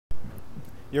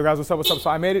Yo guys, what's up, So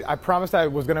I made it. I promised I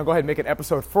was gonna go ahead and make an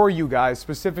episode for you guys,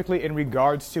 specifically in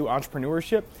regards to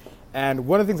entrepreneurship. And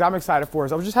one of the things I'm excited for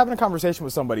is I was just having a conversation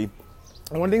with somebody,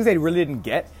 and one of the things they really didn't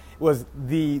get was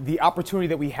the opportunity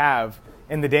that we have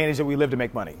in the day and age that we live to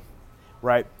make money,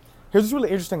 right? Here's what's really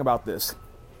interesting about this.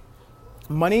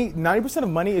 Money, 90% of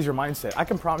money is your mindset. I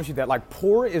can promise you that. Like,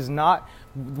 poor is not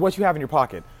what you have in your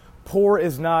pocket. Poor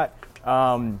is not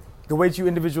the way that you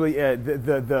individually,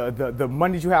 the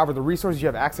money that you have or the resources you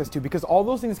have access to, because all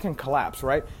those things can collapse,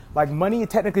 right? Like, money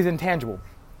technically is intangible.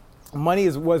 Money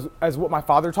was what my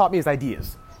father taught me, is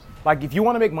ideas. Like, if you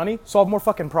want to make money, solve more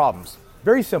fucking problems.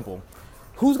 Very simple.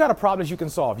 Who's got a problem that you can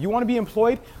solve? You want to be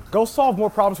employed? Go solve more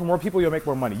problems for more people, you'll make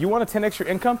more money. You want to 10x your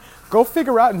income? Go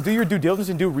figure out and do your due diligence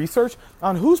and do research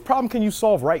on whose problem can you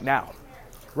solve right now,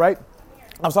 right?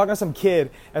 I was talking to some kid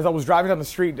as I was driving down the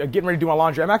street, getting ready to do my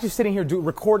laundry. I'm actually sitting here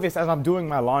recording this as I'm doing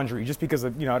my laundry, just because I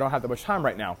don't have that much time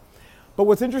right now. But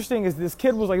what's interesting is this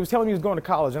kid was telling me he was going to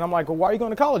college, and I'm like, well, why are you going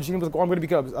to college? He was like, well, I'm going to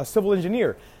become a civil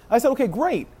engineer. I said, okay,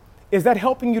 great. Is that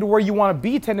helping you to where you want to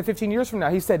be 10 to 15 years from now?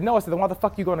 He said, no. I said, then why the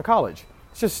fuck are you going to college?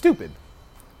 It's just stupid.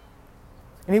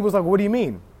 And he was like, what do you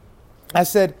mean? I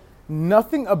said,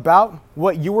 nothing about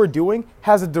what you are doing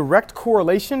has a direct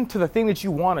correlation to the thing that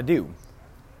you want to do.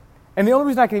 And the only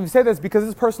reason I can even say that is because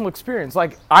it's personal experience.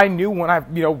 Like, I knew when I,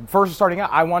 first starting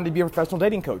out, I wanted to be a professional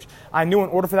dating coach. I knew in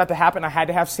order for that to happen, I had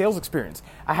to have sales experience.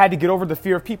 I had to get over the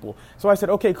fear of people. So I said,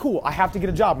 okay, cool. I have to get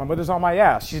a job. My mother's on my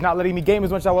ass. She's not letting me game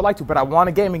as much as I would like to, but I want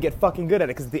to game and get fucking good at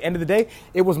it, because at the end of the day,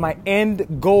 it was my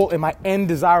end goal and my end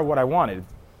desire, what I wanted.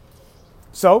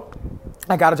 So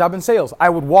I got a job in sales. I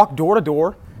would walk door to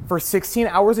door for 16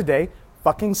 hours a day,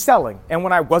 fucking selling. And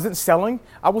when I wasn't selling,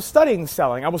 I was studying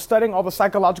selling. I was studying all the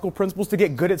psychological principles to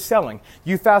get good at selling.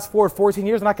 You fast forward 14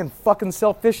 years and I can fucking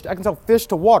sell fish. I can sell fish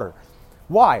to water.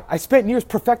 Why? I spent years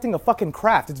perfecting a fucking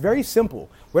craft. It's very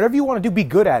simple. Whatever you want to do, be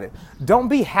good at it. Don't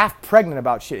be half pregnant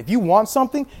about shit. If you want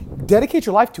something, dedicate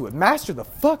your life to it. Master the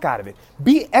fuck out of it.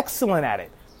 Be excellent at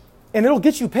it. And it'll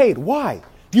get you paid. Why?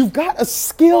 You've got a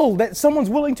skill that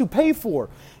someone's willing to pay for.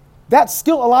 That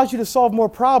skill allows you to solve more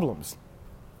problems.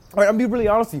 All right, I'm going to be really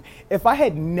honest with you. If I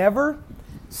had never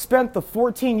spent the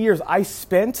 14 years I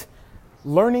spent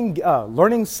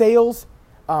learning sales,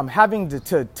 having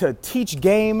to teach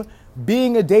game,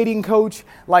 being a dating coach,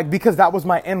 because that was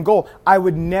my end goal, I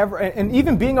would never, and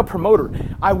even being a promoter,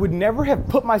 I would never have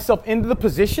put myself into the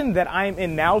position that I am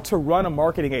in now to run a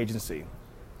marketing agency.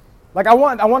 I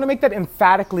want to make that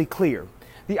emphatically clear.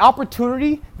 The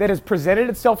opportunity that has presented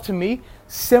itself to me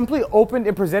simply opened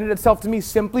and presented itself to me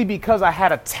simply because I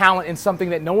had a talent in something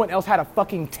that no one else had a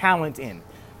fucking talent in,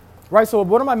 right? So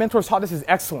one of my mentors taught us is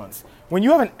excellence. When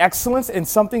you have an excellence in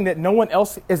something that no one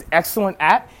else is excellent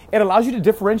at, it allows you to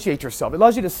differentiate yourself. It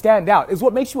allows you to stand out. It's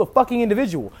what makes you a fucking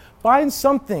individual. Find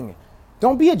something.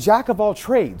 Don't be a jack of all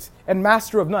trades and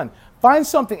master of none. Find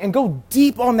something and go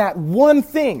deep on that one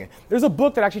thing. There's a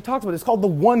book that actually talks about it. It's called The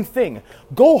One Thing.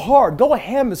 Go hard. Go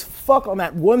ham as fuck on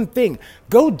that one thing.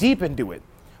 Go deep into it.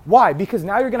 Why? Because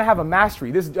now you're going to have a mastery.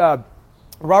 This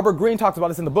Robert Greene talks about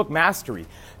this in the book Mastery.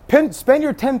 Spend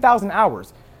your 10,000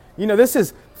 hours. This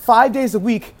is 5 days a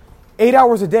week, 8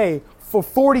 hours a day for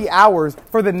 40 hours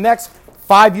for the next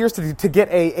 5 years to get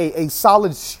a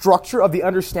solid structure of the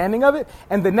understanding of it.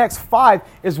 And the next 5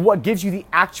 is what gives you the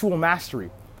actual mastery.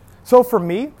 So for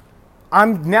me,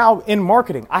 I'm now in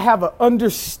marketing. I have an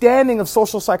understanding of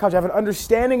social psychology. I have an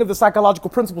understanding of the psychological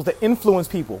principles that influence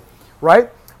people, right?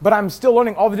 But I'm still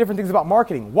learning all the different things about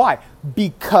marketing. Why?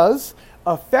 Because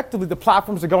effectively the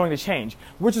platforms are going to change,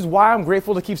 which is why I'm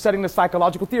grateful to keep studying the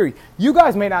psychological theory. You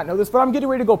guys may not know this, but I'm getting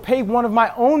ready to go pay one of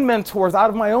my own mentors out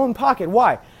of my own pocket.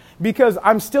 Why? Because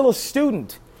I'm still a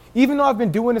student. Even though I've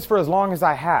been doing this for as long as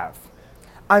I have,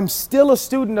 I'm still a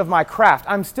student of my craft.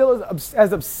 I'm still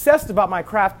as obsessed about my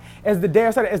craft as the day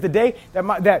I started, as the day that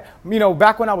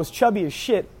back when I was chubby as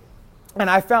shit, and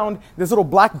I found this little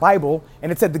black Bible,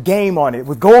 and it said The Game on it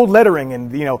with gold lettering,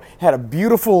 and had a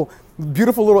beautiful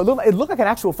little. It looked like an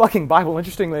actual fucking Bible,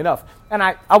 interestingly enough. And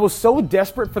I was so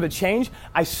desperate for the change,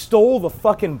 I stole the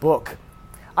fucking book.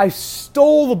 I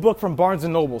stole the book from Barnes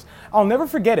and Nobles. I'll never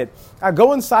forget it. I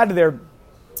go inside of there.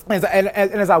 And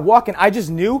as I walk in, I just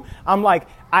knew, I'm like,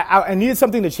 I needed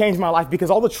something to change my life, because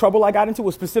all the trouble I got into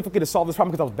was specifically to solve this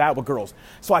problem because I was bad with girls.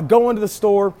 So I go into the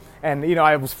store, and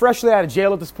I was freshly out of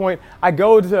jail at this point. I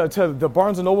go to the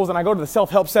Barnes and Nobles, and I go to the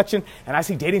self-help section, and I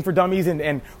see Dating for Dummies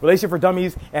and Relationship for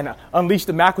Dummies and Unleash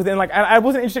the Mac Within. I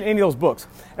wasn't interested in any of those books.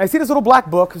 And I see this little black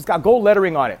book. It's got gold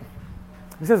lettering on it.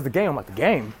 It says The Game. I'm like, The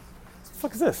Game? What the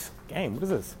fuck is this? Game? What is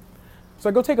this? So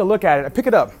I go take a look at it. I pick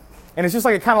it up. And it's just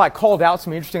it kind of called out to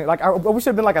me, interesting. I wish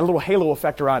there had been a little halo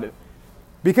effect around it.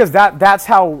 because that's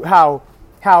how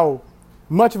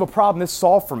much of a problem this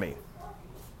solved for me.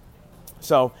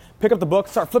 So pick up the book,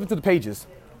 start flipping through the pages,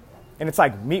 and it's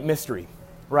like meat mystery,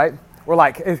 right? Or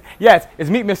like, it's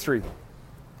meat mystery.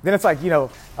 Then it's like,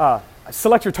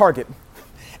 select your target.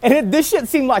 And this shit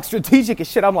seemed like strategic as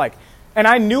shit. I'm like, and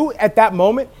I knew at that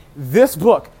moment, this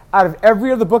book, out of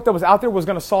every other book that was out there, was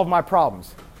going to solve my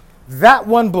problems. That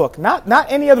one book, not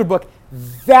any other book,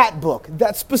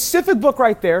 that specific book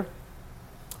right there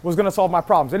was going to solve my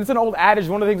problems. And it's an old adage,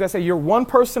 one of the things I say, you're one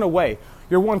person away.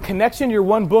 You're one connection, you're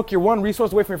one book, you're one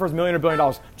resource away from your first million or $1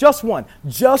 billion. Just one.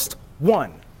 Just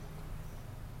one.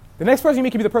 The next person you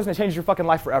meet can be the person that changes your fucking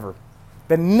life forever.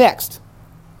 The next.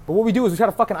 But what we do is we try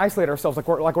to fucking isolate ourselves like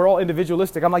we're all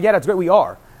individualistic. I'm like, yeah, that's great, we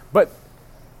are. But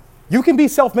you can be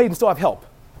self-made and still have help.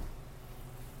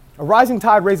 A rising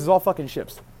tide raises all fucking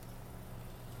ships.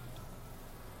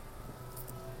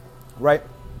 Right?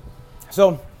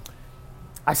 So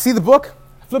I see the book,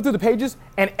 I flip through the pages,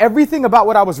 and everything about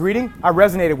what I was reading, I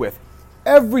resonated with.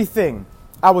 Everything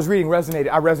I was reading I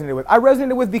resonated with. I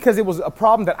resonated with because it was a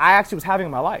problem that I actually was having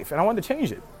in my life, and I wanted to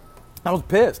change it. I was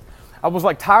pissed. I was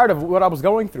like tired of what I was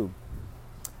going through.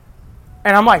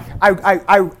 And I'm like,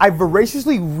 I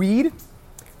voraciously read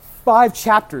 5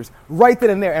 chapters right then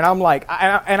and there, and I'm like,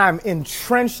 and I'm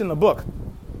entrenched in the book.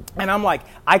 And I'm like,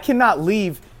 I cannot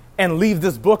leave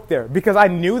this book there because I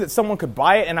knew that someone could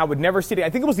buy it and I would never see it. I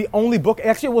think it was the only book,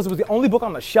 actually it was the only book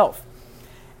on the shelf.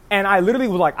 And I literally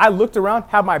was like, I looked around,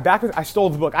 had my back, I stole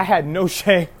the book. I had no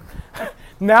shame.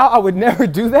 Now I would never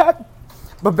do that.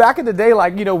 But back in the day,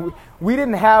 we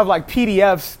didn't have like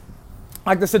PDFs.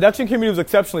 Like the seduction community was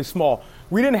exceptionally small.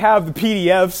 We didn't have the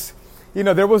PDFs.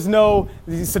 There was no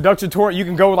seduction torrent. You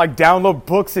can go like download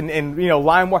books and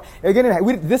LimeWire.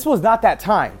 Again, this was not that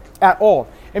time at all.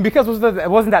 And because it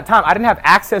wasn't that time, I didn't have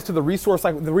access to the resource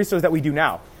that we do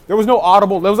now. There was no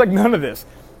Audible. There was like none of this,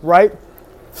 right?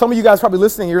 Some of you guys probably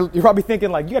listening, you're probably thinking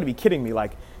like, you got to be kidding me.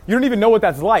 Like, you don't even know what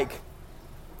that's like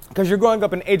because you're growing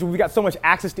up in an age where we got so much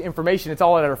access to information. It's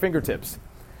all at our fingertips.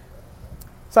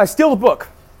 So I steal the book,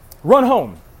 run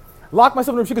home, lock myself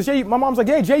in the room. She goes, Jay, my mom's like,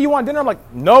 hey, Jay, you want dinner? I'm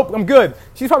like, nope, I'm good.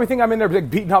 She's probably thinking I'm in there like,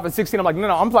 beating off at 16. I'm like, no,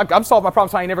 I'm solving my problem,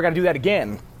 so I ain't never got to do that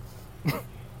again.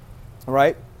 All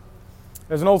right?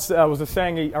 There's an old, was a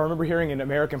saying I remember hearing in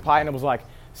American Pie, and it was like,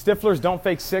 Stiflers don't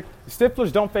fake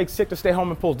sick to stay home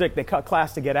and pull dick. They cut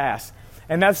class to get ass.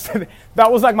 And that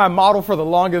was like my model for the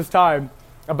longest time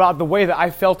about the way that I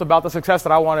felt about the success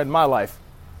that I wanted in my life.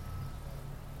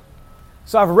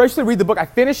 So I voraciously read the book. I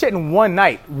finish it in one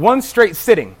night, one straight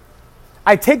sitting.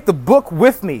 I take the book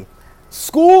with me.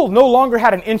 School no longer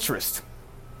had an interest.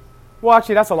 Well,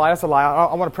 actually, that's a lie.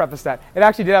 I want to preface that. It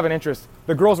actually did have an interest.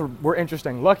 The girls were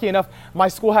interesting. Lucky enough, my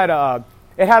school had a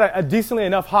decently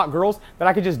enough hot girls that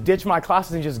I could just ditch my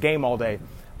classes and just game all day.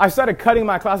 I started cutting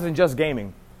my classes and just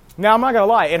gaming. Now, I'm not going to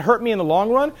lie. It hurt me in the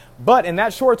long run, but in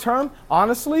that short term,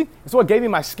 honestly, it's what gave me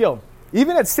my skill.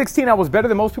 Even at 16, I was better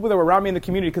than most people that were around me in the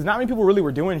community because not many people really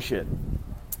were doing shit.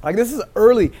 Like, this is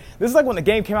early. This is like when the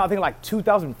game came out, I think like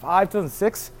 2005,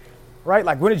 2006, right?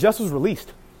 Like when it just was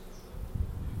released.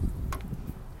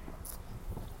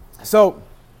 So,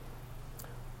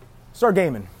 start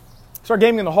gaming. Start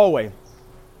gaming in the hallway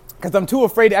because I'm too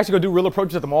afraid to actually go do real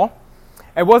approaches at the mall.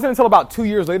 It wasn't until about 2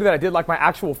 years later that I did like my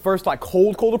actual first like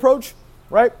cold approach,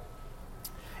 right?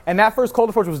 And that first cold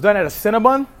approach was done at a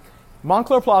Cinnabon,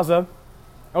 Montclair Plaza.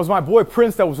 It was my boy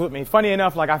Prince that was with me. Funny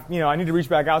enough, like I need to reach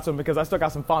back out to him because I still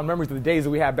got some fond memories of the days that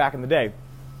we had back in the day.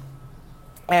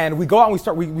 And we go out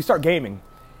and we start gaming,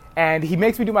 and he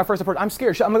makes me do my first approach. I'm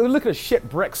scared. I'm like, look at the shit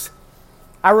bricks.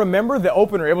 I remember the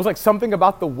opener. It was like something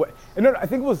about the way. I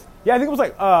think it was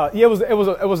like it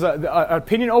was an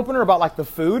opinion opener about like the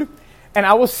food, and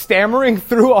I was stammering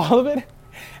through all of it,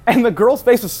 and the girl's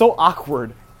face was so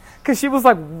awkward because she was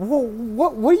like,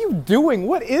 what are you doing?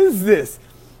 What is this?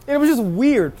 And it was just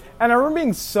weird. And I remember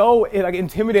being so like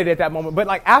intimidated at that moment. But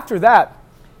like after that,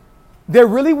 there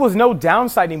really was no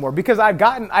downside anymore because I had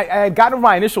gotten over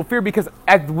my initial fear because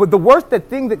the worst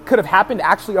thing that could have happened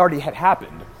actually already had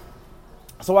happened.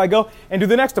 So I go and do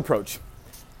the next approach,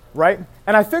 right?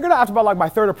 And I figured out after about like my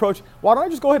third approach, why don't I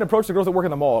just go ahead and approach the girls that work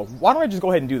in the mall? Why don't I just go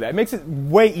ahead and do that? It makes it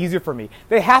way easier for me.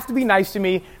 They have to be nice to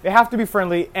me. They have to be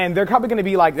friendly. And they're probably going to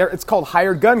be like, it's called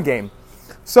hired gun game.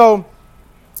 So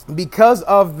because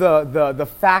of the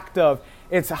fact of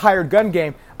it's a hired gun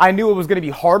game, I knew it was going to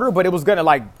be harder, but it was going to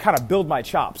like kind of build my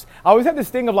chops. I always had this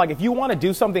thing of like, if you want to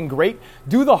do something great,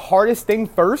 do the hardest thing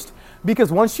first,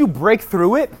 because once you break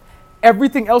through it,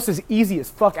 Everything else is easy as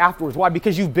fuck afterwards. Why?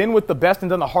 Because you've been with the best and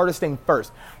done the hardest thing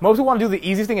first. Most people want to do the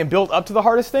easiest thing and build up to the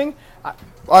hardest thing. I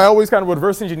always kind of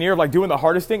reverse engineer, like doing the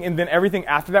hardest thing, and then everything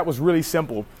after that was really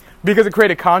simple because it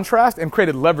created contrast and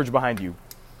created leverage behind you.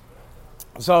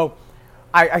 So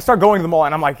I start going to the mall,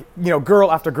 and I'm like,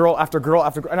 girl after girl after girl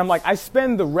after girl. And I'm like, I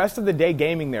spend the rest of the day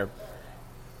gaming there.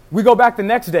 We go back the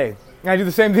next day, and I do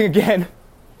the same thing again.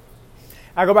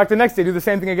 I go back the next day, do the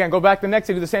same thing again. Go back the next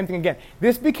day, do the same thing again.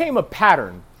 This became a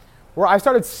pattern where I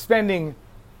started spending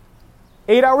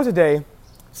 8 hours a day,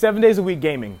 7 days a week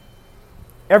gaming.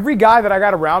 Every guy that I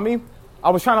got around me, I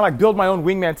was trying to like build my own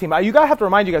wingman team. You gotta have to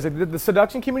remind you guys that the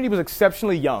seduction community was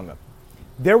exceptionally young.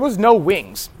 There was no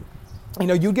wings.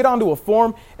 You get onto a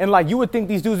forum and like you would think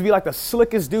these dudes would be like the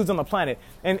slickest dudes on the planet.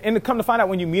 And to come to find out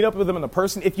when you meet up with them in the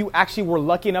person, if you actually were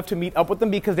lucky enough to meet up with them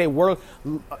because they were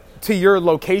to your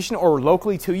location or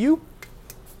locally to you,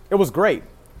 it was great.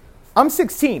 I'm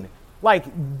 16. Like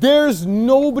there's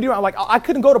nobody around. Like I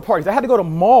couldn't go to parties. I had to go to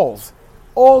malls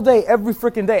all day, every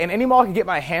freaking day. And any mall I could get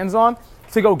my hands on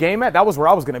to go game at, that was where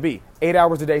I was going to be. 8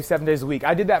 hours a day, 7 days a week.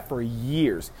 I did that for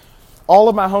years. All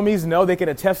of my homies know, they can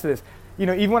attest to this.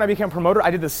 Even when I became a promoter,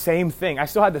 I did the same thing. I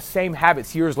still had the same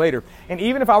habits years later. And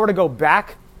even if I were to go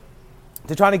back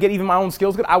to trying to get even my own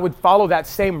skills good, I would follow that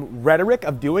same rhetoric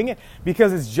of doing it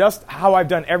because it's just how I've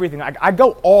done everything. I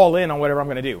go all in on whatever I'm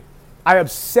going to do. I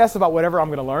obsess about whatever I'm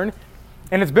going to learn.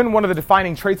 And it's been one of the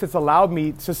defining traits that's allowed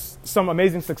me to some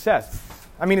amazing success.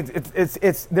 I mean,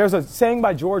 there's a saying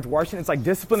by George Washington. It's like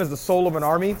discipline is the soul of an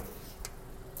army.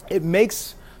 It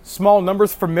makes small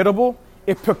numbers formidable.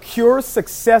 It procures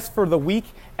success for the weak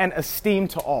and esteem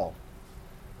to all.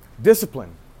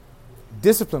 Discipline.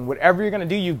 Discipline. Whatever you're going to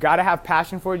do, you've got to have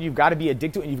passion for it. You've got to be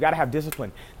addicted to it. And you've got to have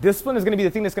discipline. Discipline is going to be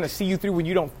the thing that's going to see you through when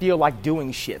you don't feel like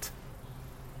doing shit.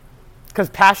 Because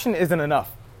passion isn't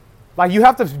enough. Like you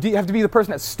have to be the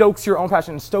person that stokes your own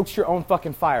passion and stokes your own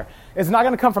fucking fire. It's not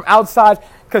going to come from outside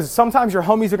because sometimes your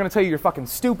homies are going to tell you you're fucking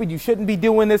stupid. You shouldn't be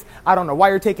doing this. I don't know why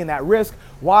you're taking that risk.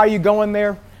 Why are you going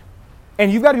there?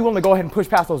 And you've got to be willing to go ahead and push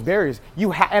past those barriers.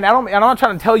 And I'm not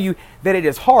trying to tell you that it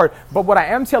is hard, but what I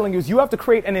am telling you is you have to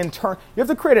create an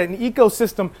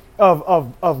ecosystem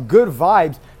of good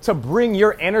vibes to bring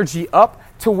your energy up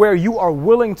to where you are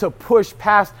willing to push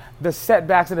past the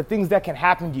setbacks and the things that can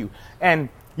happen to you. And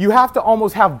you have to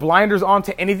almost have blinders on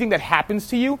to anything that happens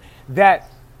to you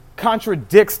that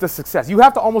contradicts the success. You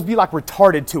have to almost be like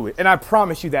retarded to it. And I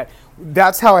promise you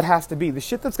that's how it has to be. The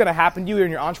shit that's going to happen to you in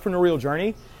your entrepreneurial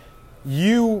journey,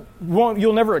 you'll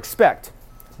never expect.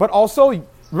 But also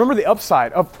remember the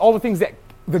upside of all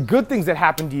the good things that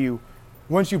happen to you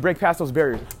once you break past those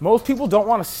barriers. Most people don't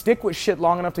want to stick with shit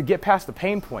long enough to get past the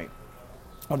pain point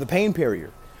or the pain barrier.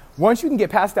 Once you can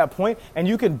get past that point and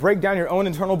you can break down your own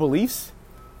internal beliefs,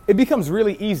 it becomes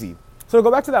really easy. So to go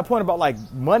back to that point about like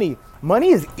money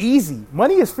is easy.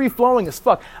 Money is free flowing as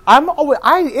fuck.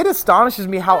 It astonishes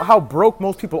me how broke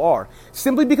most people are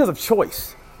simply because of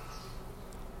choice.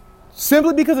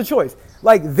 Simply because of choice.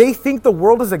 Like they think the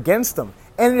world is against them.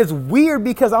 And it is weird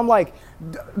because I'm like,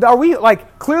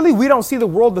 clearly we don't see the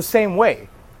world the same way.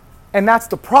 And that's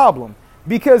the problem.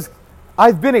 Because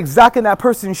I've been exactly in that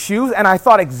person's shoes and I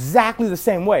thought exactly the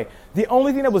same way. The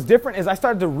only thing that was different is I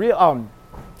started to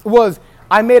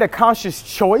I made a conscious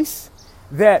choice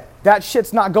that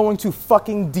shit's not going to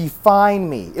fucking define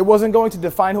me. It wasn't going to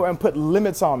define who I am and put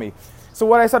limits on me. So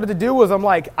what I started to do was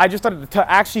I just started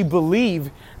to actually believe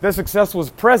that success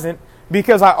was present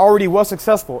because I already was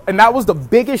successful. And that was the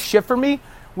biggest shift for me,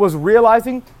 was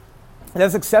realizing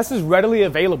that success is readily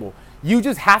available. You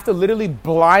just have to literally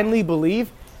blindly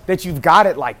believe that you've got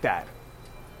it like that.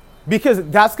 Because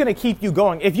that's going to keep you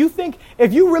going. If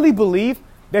you really believe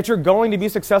that you're going to be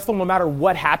successful no matter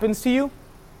what happens to you,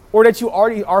 or that you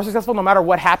already are successful no matter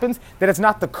what happens, that it's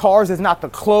not the cars, it's not the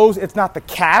clothes, it's not the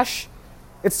cash,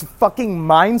 it's fucking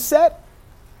mindset,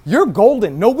 you're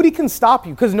golden. Nobody can stop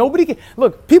you because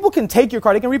look, people can take your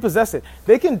car, they can repossess it,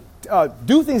 they can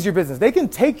do things to your business, they can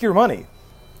take your money,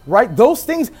 right? Those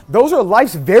are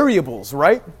life's variables,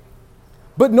 right?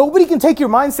 But nobody can take your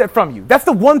mindset from you. That's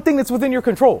the one thing that's within your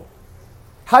control.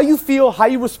 How you feel, how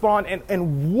you respond,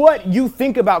 and what you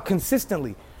think about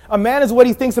consistently. A man is what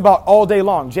he thinks about all day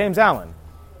long. James Allen.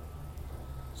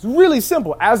 It's really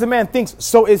simple. As a man thinks,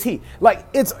 so is he. Like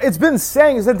it's been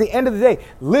saying is at the end of the day,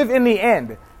 live in the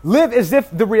end. Live as if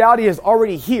the reality is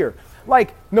already here.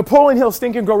 Like Napoleon Hill,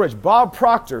 Think and Grow Rich, Bob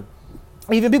Proctor,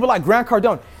 even people like Grant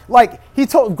Cardone. Like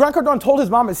Grant Cardone told his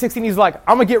mom at 16, he's like,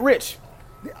 I'm gonna get rich.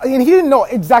 And he didn't know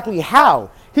exactly how.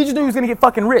 He just knew he was gonna get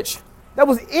fucking rich. That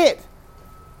was it.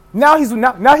 Now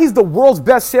he's the world's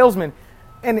best salesman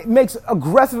and it makes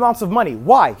aggressive amounts of money.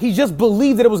 Why? He just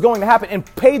believed that it was going to happen and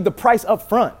paid the price up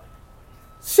front.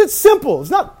 Shit's simple. It's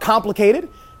not complicated.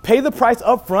 Pay the price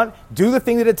up front. Do the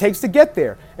thing that it takes to get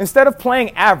there. Instead of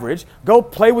playing average, go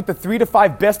play with the 3 to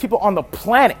 5 best people on the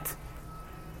planet.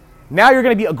 Now you're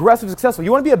going to be aggressive, successful.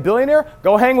 You want to be a billionaire?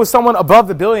 Go hang with someone above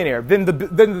the billionaire. Then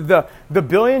the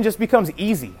billion just becomes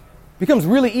easy. Becomes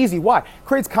really easy. Why?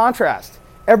 Creates contrast.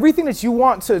 Everything that you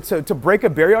want to break a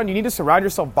barrier on, you need to surround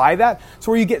yourself by that.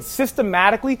 So where you get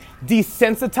systematically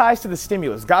desensitized to the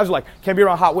stimulus. Guys are like, can't be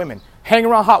around hot women. Hang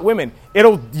around hot women.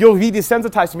 You'll be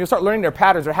desensitized to them. You'll start learning their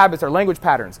patterns, their habits, their language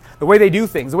patterns, the way they do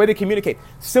things, the way they communicate.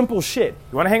 Simple shit.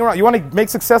 You want to hang around? You want to make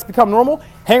success become normal?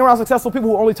 Hang around successful people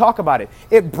who only talk about it.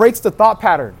 It breaks the thought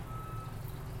pattern.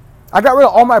 I got rid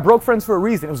of all my broke friends for a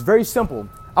reason. It was very simple.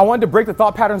 I wanted to break the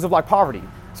thought patterns of like poverty.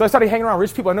 So I started hanging around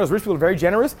rich people. I noticed rich people are very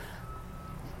generous.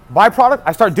 Byproduct,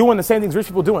 I start doing the same things rich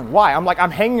people are doing. Why?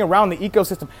 I'm hanging around the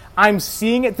ecosystem. I'm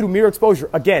seeing it through mirror exposure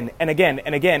again and again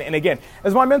and again and again.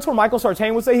 As my mentor Michael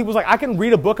Sartain would say, he was like, I can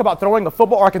read a book about throwing a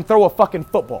football or I can throw a fucking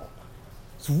football.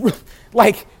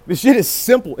 Like, this shit is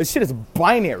simple. This shit is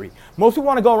binary. Most people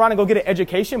want to go around and go get an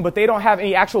education, but they don't have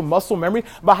any actual muscle memory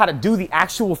about how to do the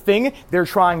actual thing they're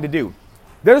trying to do.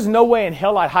 There's no way in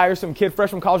hell I'd hire some kid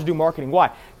fresh from college to do marketing.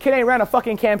 Why? Kid ain't ran a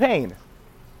fucking campaign.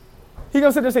 He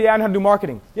gonna sit there and say, yeah, I know how to do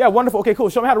marketing. Yeah, wonderful. Okay, cool.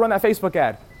 Show me how to run that Facebook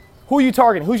ad. Who are you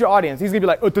targeting? Who's your audience? He's gonna be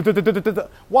like,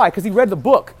 why? Because he read the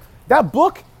book. That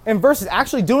book and versus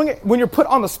actually doing it when you're put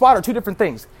on the spot are two different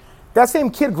things. That same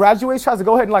kid graduates, tries to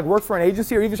go ahead and like work for an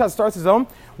agency or even tries to start his own.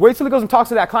 Wait till he goes and talks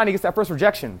to that client, he gets that first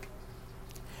rejection.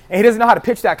 And he doesn't know how to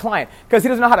pitch that client because he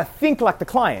doesn't know how to think like the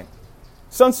client.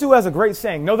 Sun Tzu has a great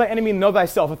saying, know thy enemy, know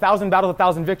thyself. 1,000 battles,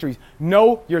 1,000 victories.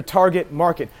 Know your target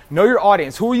market. Know your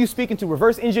audience. Who are you speaking to?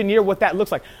 Reverse engineer what that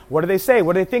looks like. What do they say?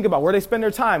 What do they think about? Where do they spend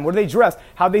their time? Where do they dress?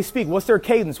 How do they speak? What's their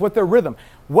cadence? What's their rhythm?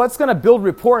 What's going to build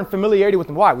rapport and familiarity with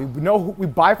them? Why? We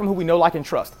buy from who we know, like, and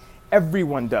trust.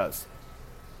 Everyone does.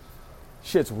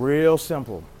 Shit's real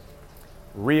simple.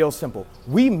 Real simple.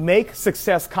 We make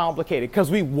success complicated because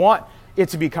we want it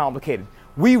to be complicated.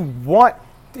 We want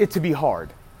it to be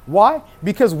hard. Why?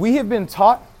 Because we have been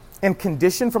taught and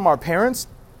conditioned from our parents,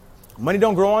 money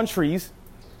don't grow on trees.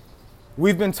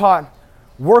 We've been taught,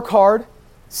 work hard,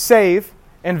 save,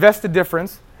 invest the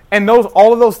difference. And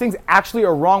all of those things actually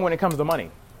are wrong when it comes to money.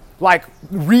 Like,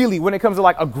 really, when it comes to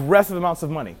like aggressive amounts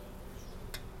of money.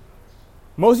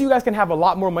 Most of you guys can have a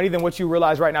lot more money than what you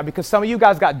realize right now because some of you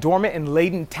guys got dormant and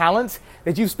latent talents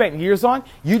that you've spent years on.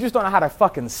 You just don't know how to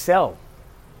fucking sell.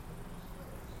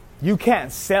 You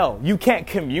can't sell. You can't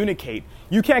communicate.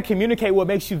 You can't communicate what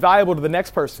makes you valuable to the next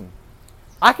person.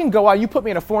 I can go out, you put me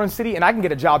in a foreign city, and I can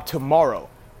get a job tomorrow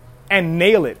and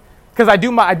nail it. Because I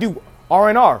do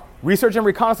R&R, research and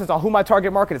reconnaissance on who my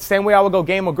target market is. Same way I would go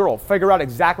game a girl, figure out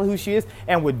exactly who she is,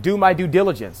 and would do my due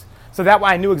diligence. So that way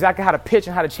I knew exactly how to pitch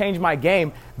and how to change my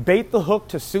game, bait the hook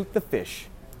to suit the fish.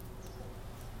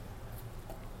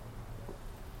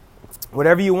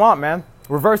 Whatever you want, man.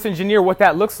 Reverse engineer what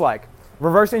that looks like.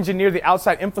 Reverse engineer the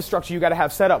outside infrastructure you got to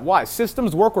have set up. Why?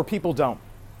 Systems work where people don't.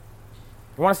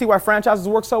 You want to see why franchises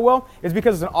work so well? It's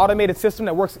because it's an automated system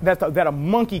that works that a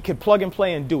monkey could plug and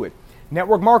play and do it.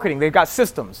 Network marketing, they've got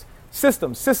systems.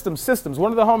 Systems.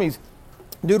 One of the homies,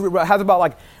 dude, has a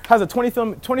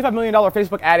 $25 million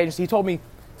Facebook ad agency. He told me,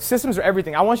 systems are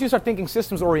everything. I want you to start thinking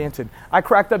systems oriented. I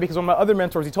cracked up because one of my other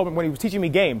mentors, he told me when he was teaching me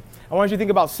game, I want you to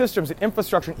think about systems and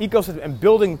infrastructure and ecosystem and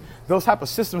building those type of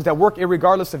systems that work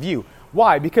irregardless of you.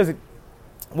 Why? Because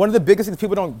one of the biggest things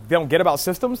people don't get about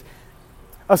systems,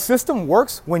 a system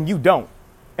works when you don't.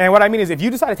 And what I mean is if you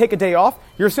decide to take a day off,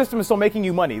 your system is still making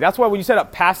you money. That's why when you set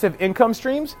up passive income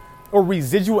streams or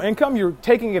residual income, you're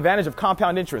taking advantage of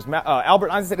compound interest. Albert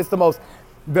Einstein said it's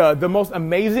the most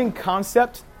amazing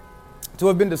concept to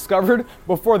have been discovered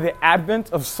before the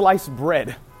advent of sliced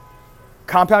bread.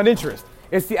 Compound interest.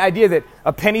 It's the idea that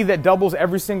a penny that doubles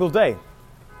every single day.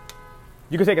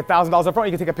 You can take $1,000 up front,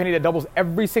 you can take a penny that doubles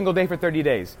every single day for 30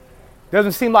 days.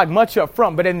 Doesn't seem like much up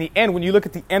front, but in the end, when you look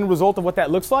at the end result of what that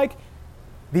looks like,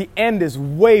 the end is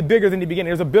way bigger than the beginning.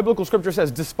 There's a biblical scripture that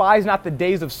says, despise not the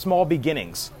days of small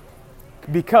beginnings.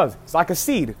 Because it's like a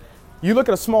seed. You look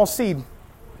at a small seed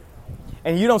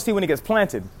and you don't see when it gets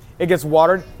planted. It gets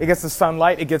watered, it gets the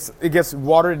sunlight, it gets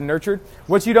watered and nurtured.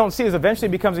 What you don't see is eventually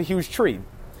it becomes a huge tree.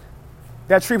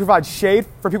 That tree provides shade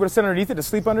for people to sit underneath it, to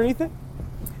sleep underneath it.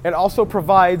 It also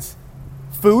provides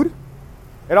food.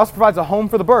 It also provides a home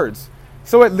for the birds.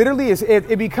 So it literally is,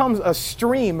 it becomes a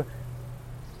stream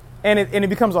and it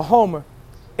becomes a home.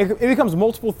 It becomes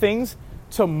multiple things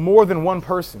to more than one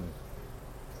person.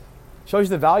 Shows you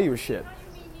the value of shit.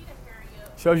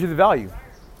 Shows you the value.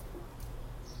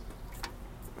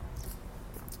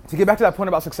 To get back to that point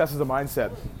about success as a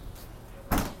mindset,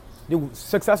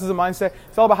 success is a mindset.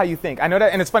 It's all about how you think. I know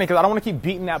that, and it's funny because I don't want to keep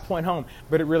beating that point home,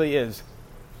 but it really is.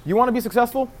 You want to be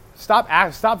successful?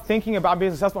 Stop thinking about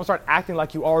being successful and start acting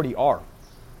like you already are.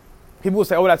 People will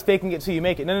say, oh, that's faking it till you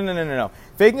make it. No.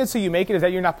 Faking it till you make it is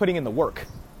that you're not putting in the work.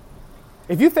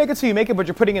 If you fake it till you make it, but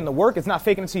you're putting in the work, it's not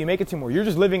faking it till you make it anymore. You're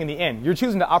just living in the end. You're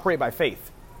choosing to operate by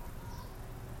faith.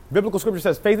 Biblical scripture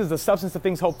says faith is the substance of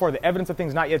things hoped for, the evidence of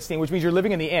things not yet seen, which means you're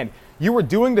living in the end. You are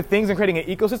doing the things and creating an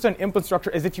ecosystem and infrastructure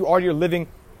as if you already are living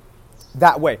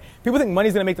that way. People think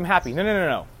money's going to make them happy.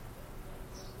 No.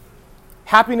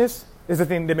 Happiness is the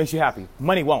thing that makes you happy.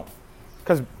 Money won't.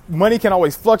 Because money can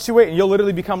always fluctuate, and you'll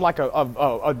literally become like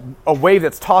a wave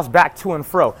that's tossed back to and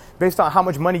fro based on how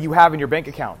much money you have in your bank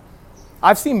account.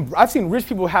 I've seen rich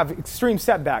people have extreme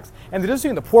setbacks. And the difference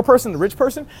between the poor person and the rich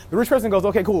person goes,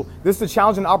 okay, cool, this is a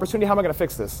challenge and an opportunity. How am I going to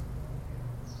fix this?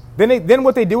 Then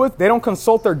what they do is they don't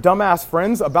consult their dumbass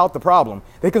friends about the problem.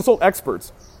 They consult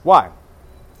experts. Why?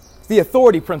 It's the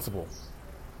authority principle.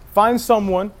 Find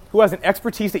someone who has an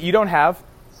expertise that you don't have.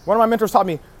 One of my mentors taught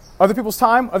me, other people's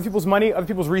time, other people's money, other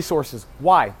people's resources.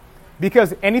 Why?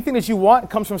 Because anything that you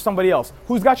want comes from somebody else.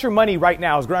 Who's got your money right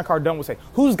now, as Grant Cardone would say?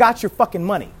 Who's got your fucking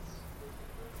money?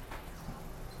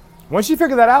 Once you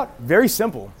figure that out, very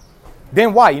simple.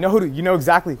 Then why? You know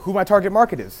exactly who my target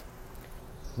market is.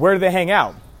 Where do they hang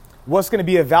out? What's going to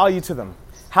be of value to them?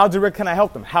 How direct can I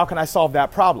help them? How can I solve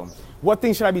that problem? What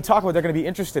things should I be talking about they're going to be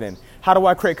interested in? How do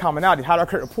I create commonality? How do I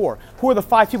create rapport? Who are the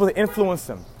 5 people that influence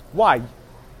them? Why?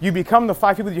 You become the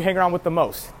 5 people that you hang around with the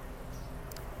most.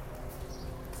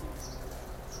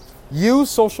 Use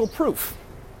social proof.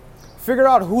 Figure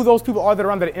out who those people are that are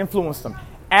around that influence them.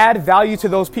 Add value to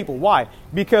those people. Why?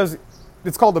 Because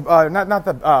it's called the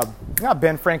not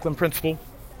Ben Franklin principle.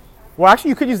 Well, actually,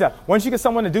 you could use that. Once you get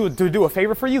someone to do a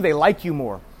favor for you, they like you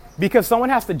more, because someone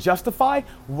has to justify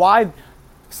why.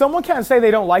 Someone can't say they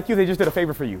don't like you; they just did a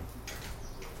favor for you.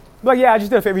 Like, yeah, I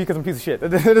just did a favor for you because I'm a piece of shit.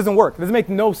 It doesn't work. It doesn't make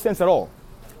no sense at all.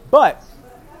 But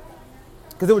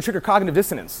because it would trigger cognitive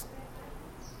dissonance.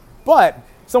 But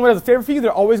someone does a favor for you,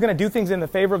 they're always going to do things in the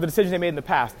favor of the decision they made in the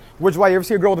past. Which is why you ever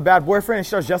see a girl with a bad boyfriend and she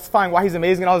starts justifying why he's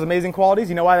amazing and all his amazing qualities.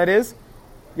 You know why that is?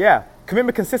 Yeah,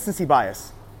 commitment consistency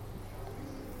bias.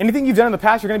 Anything you've done in the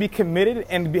past, you're going to be committed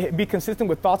and be consistent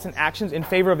with thoughts and actions in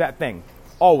favor of that thing.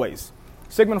 Always.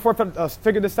 Sigmund Freud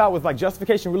figured this out with like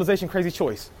justification, realization, crazy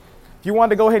choice. If you wanted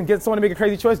to go ahead and get someone to make a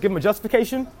crazy choice, give them a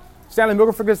justification. Stanley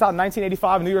Milgram figured this out in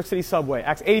 1985 in New York City subway.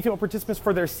 Asked 80 female participants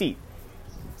for their seat.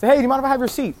 Say, hey, do you mind if I have your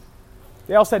seat?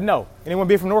 They all said no. Anyone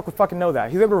being from Newark would fucking know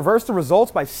that. He's able to reverse the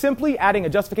results by simply adding a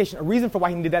justification, a reason for why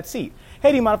he needed that seat. Hey,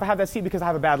 do you mind if I have that seat because I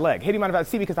have a bad leg? Hey, do you mind if I have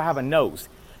that seat because I have a nose?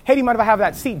 Hey, do you mind if I have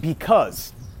that seat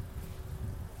because?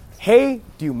 Hey,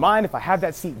 do you mind if I have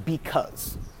that seat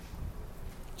because?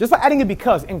 Just by adding a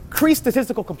because, increase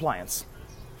statistical compliance.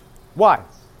 Why?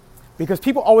 Because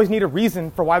people always need a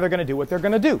reason for why they're going to do what they're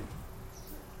going to do.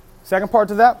 Second part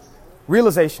to that,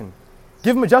 realization.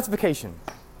 Give them a justification.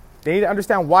 They need to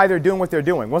understand why they're doing what they're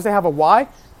doing. Once they have a why,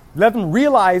 let them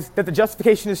realize that the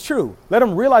justification is true. Let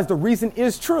them realize the reason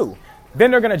is true.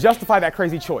 Then they're going to justify that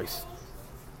crazy choice.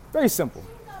 Very simple.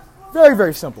 Very,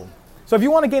 very simple. So if you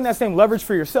want to gain that same leverage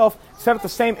for yourself, set up the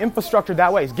same infrastructure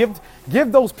that way.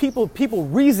 Give those people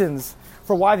reasons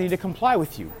for why they need to comply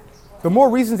with you. The more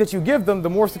reasons that you give them, the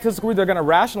more statistically they're going to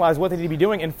rationalize what they need to be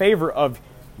doing in favor of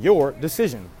your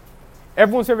decision.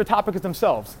 Everyone's favorite topic is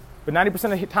themselves. But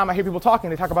 90% of the time I hear people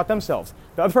talking, they talk about themselves.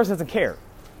 The other person doesn't care.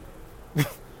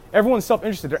 Everyone's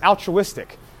self-interested. They're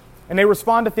altruistic. And they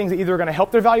respond to things that either are going to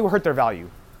help their value or hurt their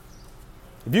value.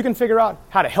 If you can figure out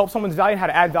how to help someone's value and how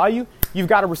to add value, you've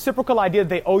got a reciprocal idea that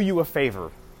they owe you a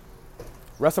favor.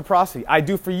 Reciprocity. I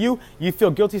do for you, you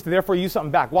feel guilty, so therefore you do something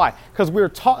back. Why? Because we're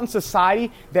taught in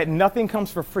society that nothing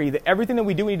comes for free, that everything that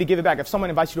we do, we need to give it back. If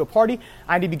someone invites you to a party,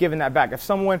 I need to be giving that back. If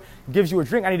someone gives you a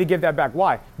drink, I need to give that back.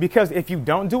 Why? Because if you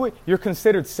don't do it, you're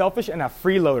considered selfish and a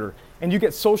freeloader. And you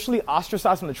get socially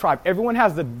ostracized from the tribe. Everyone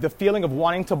has the feeling of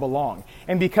wanting to belong.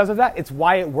 And because of that, it's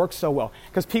why it works so well.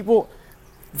 Because people,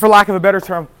 for lack of a better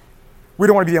term, we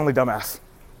don't want to be the only dumbass.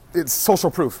 It's social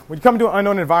proof. When you come into an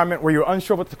unknown environment where you're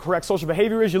unsure what the correct social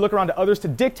behavior is, you look around to others to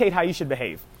dictate how you should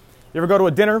behave. You ever go to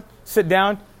a dinner, sit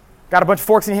down, got a bunch of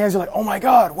forks in your hands, you're like, oh my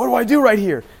God, what do I do right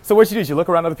here? So what you do is you look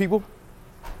around other people.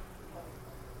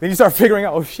 Then you start figuring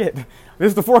out, oh shit, this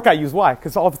is the fork I use. Why?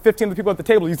 Because all the 15 of the people at the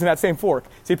table are using that same fork.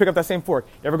 So you pick up that same fork.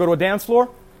 You ever go to a dance floor?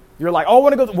 You're like, oh, I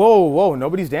want to go, whoa,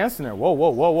 nobody's dancing there. Whoa,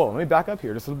 let me back up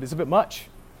here. This is a bit much.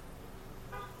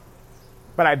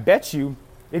 But I bet you,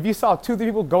 if you saw 2 or 3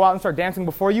 people go out and start dancing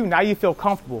before you, now you feel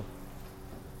comfortable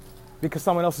because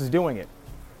someone else is doing it.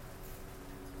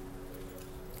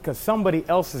 Because somebody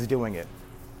else is doing it.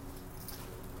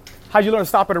 How'd you learn to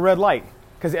stop at a red light?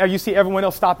 Because you see everyone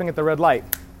else stopping at the red light.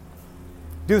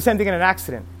 Do the same thing in an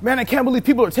accident. Man, I can't believe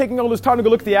people are taking all this time to go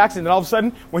look at the accident, and all of a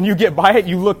sudden, when you get by it,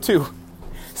 you look too.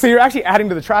 So you're actually adding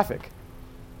to the traffic.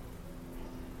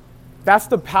 That's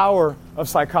the power of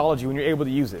psychology when you're able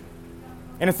to use it.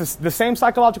 And it's the same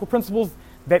psychological principles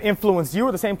that influence you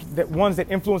are the same ones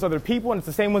that influence other people, and it's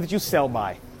the same ones that you sell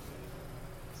by.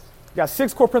 You got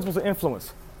 6 core principles of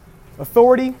influence: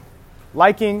 authority,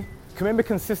 liking, commitment,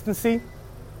 consistency,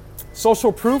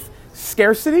 social proof,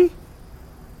 scarcity,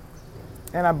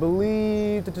 and I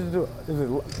believe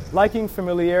liking,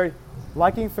 familiarity,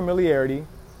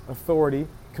 authority,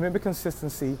 commitment,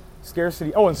 consistency,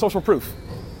 scarcity, and social proof.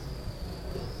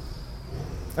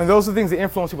 And those are the things that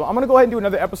influence people. I'm going to go ahead and do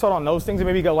another episode on those things and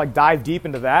maybe go dive deep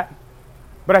into that.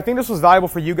 But I think this was valuable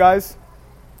for you guys.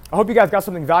 I hope you guys got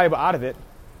something valuable out of it.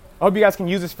 I hope you guys can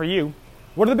use this for you.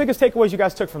 What are the biggest takeaways you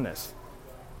guys took from this?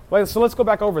 Well, so let's go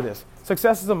back over this.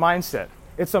 Success is a mindset.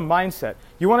 It's a mindset.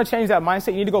 You want to change that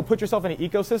mindset, you need to go put yourself in an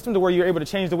ecosystem to where you're able to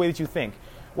change the way that you think.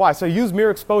 Why? So use mere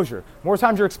exposure. More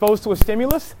times you're exposed to a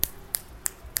stimulus,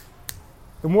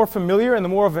 the more familiar and the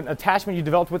more of an attachment you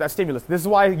develop with that stimulus. This is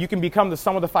why you can become the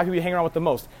sum of the 5 people you hang around with the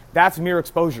most. That's mere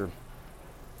exposure.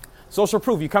 Social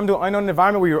proof. You come to an unknown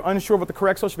environment where you're unsure of what the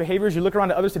correct social behavior is. You look around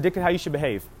to others to dictate how you should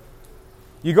behave.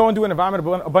 You go into an environment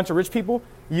of a bunch of rich people.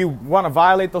 You want to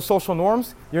violate those social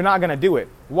norms. You're not going to do it.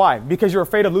 Why? Because you're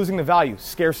afraid of losing the value.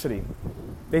 Scarcity.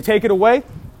 They take it away.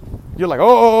 You're like,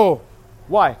 oh.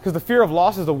 Why? Because the fear of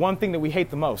loss is the one thing that we hate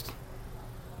the most.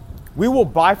 We will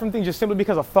buy from things just simply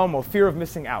because of FOMO, fear of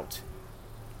missing out.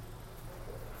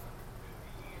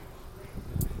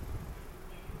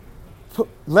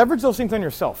 Leverage those things on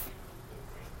yourself.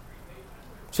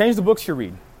 Change the books you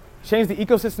read. Change the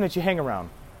ecosystem that you hang around.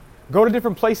 Go to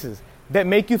different places that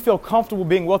make you feel comfortable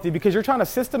being wealthy because you're trying to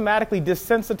systematically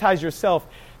desensitize yourself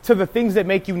to the things that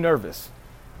make you nervous.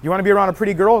 You want to be around a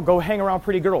pretty girl? Go hang around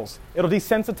pretty girls. It'll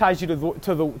desensitize you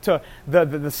to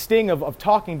the sting of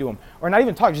talking to them. Or not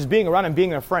even talking, just being around and being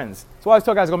their friends. So I always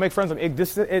tell guys, go make friends with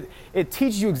them. It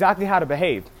teaches you exactly how to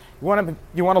behave. You want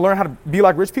to learn how to be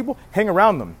like rich people? Hang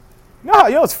around them. No,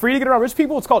 it's free to get around rich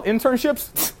people. It's called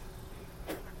internships.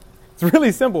 It's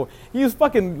really simple. You use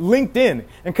fucking LinkedIn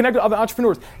and connect with other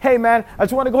entrepreneurs. Hey man, I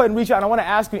just want to go ahead and reach out and I want to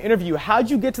ask you an interview. How'd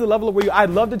you get to the level of where I'd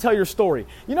love to tell your story.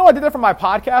 You know, I did that for my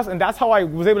podcast and that's how I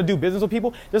was able to do business with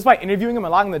people, just by interviewing them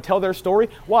and allowing them to tell their story.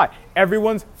 Why?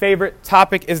 Everyone's favorite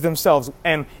topic is themselves.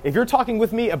 And if you're talking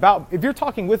with me about you,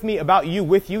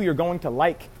 you're going to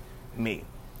like me.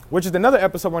 Which is another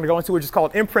episode we're going to go into, which is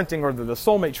called imprinting, or the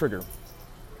soulmate trigger.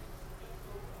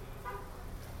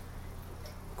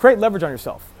 Create leverage on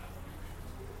yourself.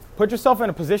 Put yourself in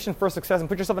a position for success and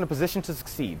put yourself in a position to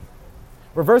succeed.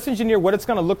 Reverse engineer what it's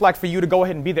going to look like for you to go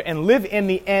ahead and be there, and live in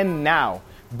the end now.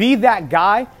 Be that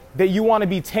guy that you want to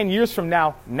be 10 years from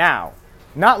now.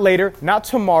 Not later, not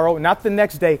tomorrow, not the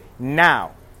next day,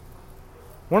 now.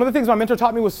 One of the things my mentor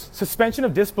taught me was suspension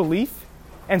of disbelief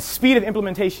and speed of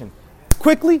implementation.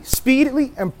 Quickly,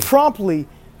 speedily, and promptly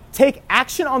take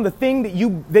action on the thing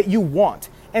that you want.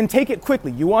 And take it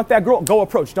quickly. You want that girl? Go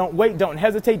approach. Don't wait. Don't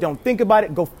hesitate. Don't think about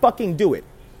it. Go fucking do it.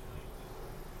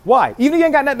 Why? Even if you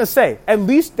ain't got nothing to say, at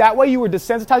least that way you were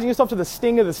desensitizing yourself to the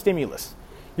sting of the stimulus.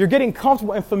 You're getting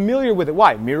comfortable and familiar with it.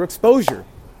 Why? Mere exposure.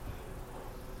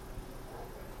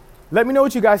 Let me know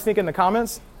what you guys think in the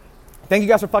comments. Thank you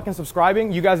guys for fucking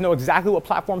subscribing. You guys know exactly what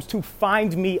platforms to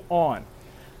find me on.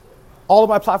 All of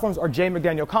my platforms are J.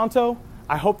 McDaniel Kanto.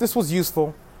 I hope this was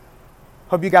useful.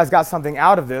 Hope you guys got something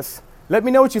out of this. Let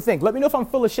me know what you think. Let me know if I'm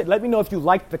full of shit. Let me know if you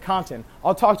liked the content.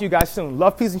 I'll talk to you guys soon.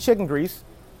 Love, peace, and chicken grease.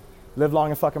 Live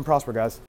long and fucking prosper, guys.